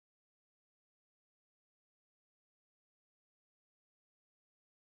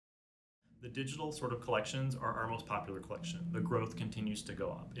The digital sort of collections are our most popular collection. The growth continues to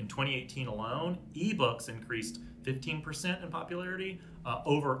go up. In 2018 alone, ebooks increased 15% in popularity.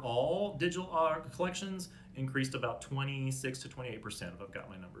 Overall, digital collections increased about 26 to 28%, if I've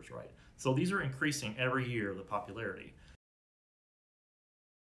got my numbers right. So these are increasing every year, the popularity.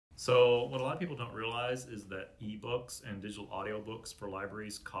 So what a lot of people don't realize is that ebooks and digital audiobooks for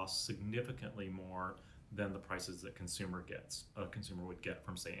libraries cost significantly more than the prices that a consumer would get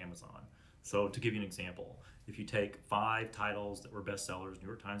from, say, Amazon. So to give you an example, if you take 5 titles that were bestsellers, New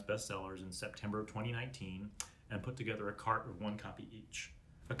York Times bestsellers in September of 2019, and put together a cart with 1 copy each,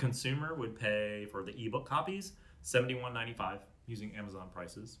 a consumer would pay for the ebook copies $71.95 using Amazon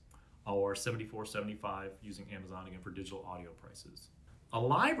prices, or $74.75 using Amazon again for digital audio prices. A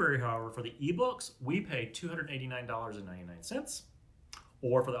library, however, for the ebooks, we pay $289.99,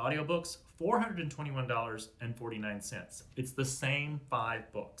 or for the audiobooks, $421.49. It's the same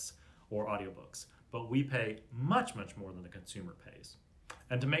 5 books or audiobooks, but we pay much, much more than the consumer pays.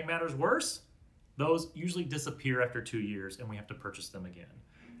 And to make matters worse, those usually disappear after 2 years and we have to purchase them again.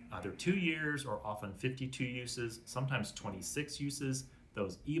 Either 2 years or often 52 uses, sometimes 26 uses.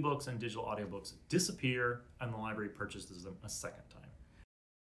 Those ebooks and digital audiobooks disappear and the library purchases them a second time.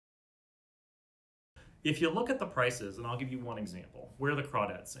 If you look at the prices, and I'll give you one example, Where the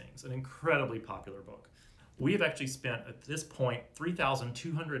Crawdad Sings, an incredibly popular book. We have actually spent, at this point,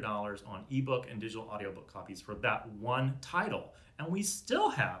 $3,200 on ebook and digital audiobook copies for that one title. And we still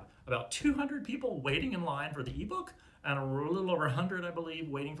have about 200 people waiting in line for the ebook and a little over 100, I believe,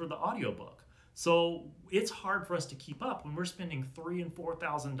 waiting for the audiobook. So it's hard for us to keep up when we're spending $3,000 and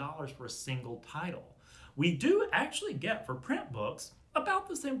 $4,000 for a single title. We do actually get, for print books, about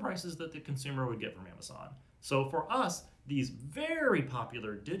the same prices that the consumer would get from Amazon. So for us, these very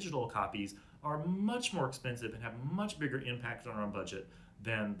popular digital copies are much more expensive and have much bigger impact on our budget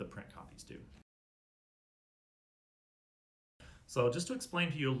than the print copies do. So just to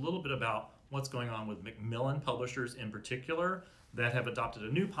explain to you a little bit about what's going on with Macmillan Publishers in particular, that have adopted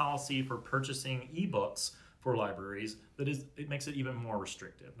a new policy for purchasing ebooks for libraries it makes it even more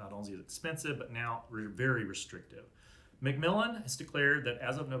restrictive. Not only is it expensive, but now very restrictive. Macmillan has declared that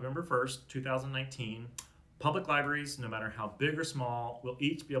as of November 1st, 2019, public libraries, no matter how big or small, will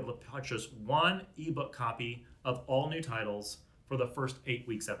each be able to purchase 1 ebook copy of all new titles for the first 8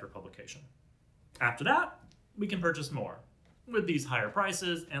 weeks after publication. After that, we can purchase more with these higher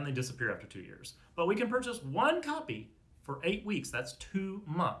prices, and they disappear after 2 years. But we can purchase 1 copy for 8 weeks. That's 2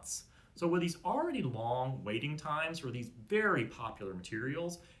 months. So with these already long waiting times for these very popular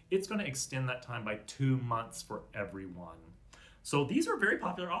materials, it's going to extend that time by 2 months for everyone. So these are very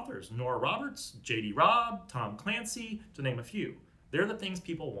popular authors: Nora Roberts, J.D. Robb, Tom Clancy, to name a few. They're the things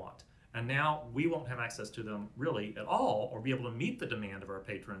people want. And now we won't have access to them really at all, or be able to meet the demand of our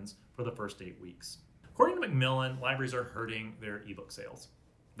patrons for the first 8 weeks. According to Macmillan, libraries are hurting their ebook sales.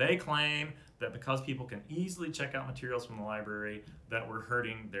 They claim that because people can easily check out materials from the library, that we're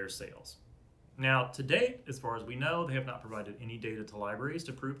hurting their sales. Now, to date, as far as we know, they have not provided any data to libraries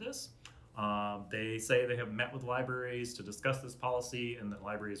to prove this. They say they have met with libraries to discuss this policy and that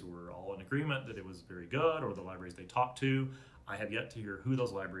libraries were all in agreement that it was very good, or the libraries they talked to. I have yet to hear who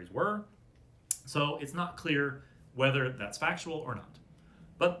those libraries were. So it's not clear whether that's factual or not.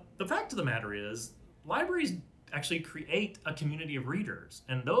 But the fact of the matter is, libraries actually create a community of readers,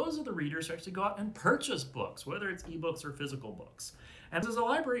 and those are the readers who actually go out and purchase books, whether it's ebooks or physical books. And as a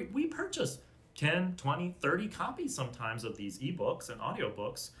library, we purchase 10, 20, 30 copies sometimes of these ebooks and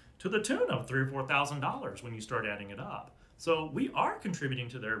audiobooks to the tune of $3,000 or $4,000 when you start adding it up. So we are contributing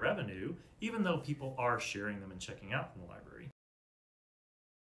to their revenue, even though people are sharing them and checking out from the library.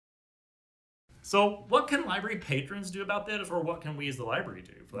 So what can library patrons do about this, or what can we as the library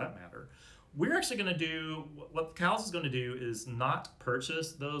do for that matter? We're actually going to do, what CALS is going to do is not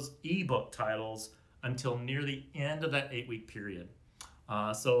purchase those ebook titles until near the end of that 8-week period.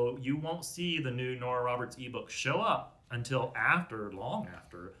 So you won't see the new Nora Roberts ebook show up until after, long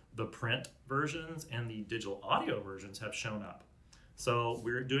after, the print versions and the digital audio versions have shown up. So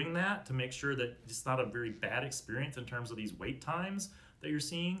we're doing that to make sure that it's not a very bad experience in terms of these wait times that you're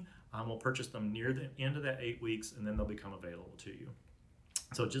seeing. We'll purchase them near the end of that 8 weeks, and then they'll become available to you.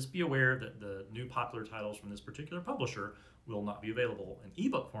 So just be aware that the new popular titles from this particular publisher will not be available in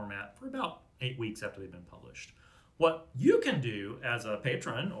ebook format for about 8 weeks after they've been published. What you can do as a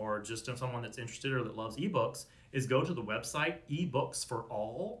patron, or just someone that's interested or that loves ebooks, is go to the website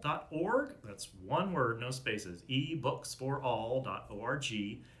ebooksforall.org. That's one word, no spaces,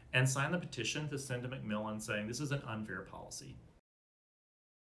 ebooksforall.org, and sign the petition to send to Macmillan saying this is an unfair policy.